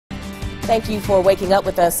Thank you for waking up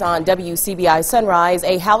with us on WCBI Sunrise.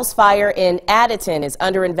 A house fire in Adaton is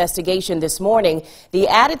under investigation this morning. The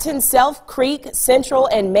Adaton, South Creek, Central,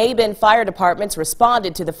 and Mabenton fire departments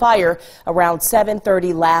responded to the fire around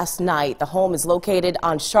 7:30 last night. The home is located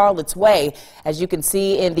on Charlotte's Way. As you can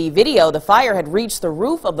see in the video, the fire had reached the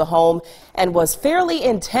roof of the home and was fairly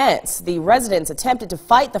intense. The residents attempted to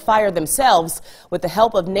fight the fire themselves with the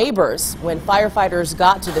help of neighbors when firefighters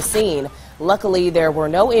got to the scene. Luckily, there were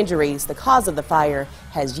no injuries. The cause of the fire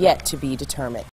has yet to be determined.